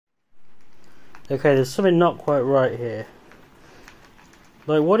Okay, there's something not quite right here.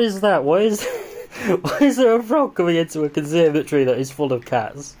 Like, what is that? Why is why is there a frog coming into a conservatory that is full of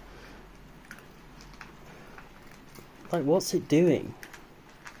cats? Like, what's it doing?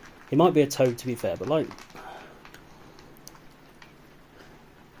 It might be a toad, to be fair, but like...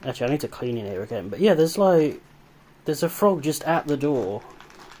 Actually, I need to clean in here again. But yeah, there's a frog just at the door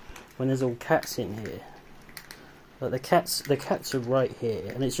when there's all cats in here. Like, the cats are right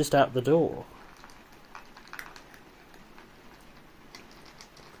here, and it's just out the door.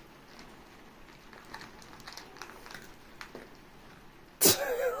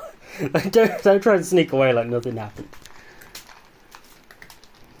 Don't try and sneak away like nothing happened.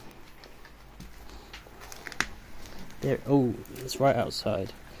 There. Oh, it's right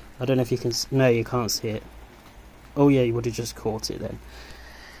outside. I don't know if you can. No, you can't see it. Oh yeah, you would have just caught it then.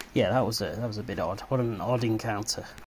 Yeah, that was a bit odd. What an odd encounter.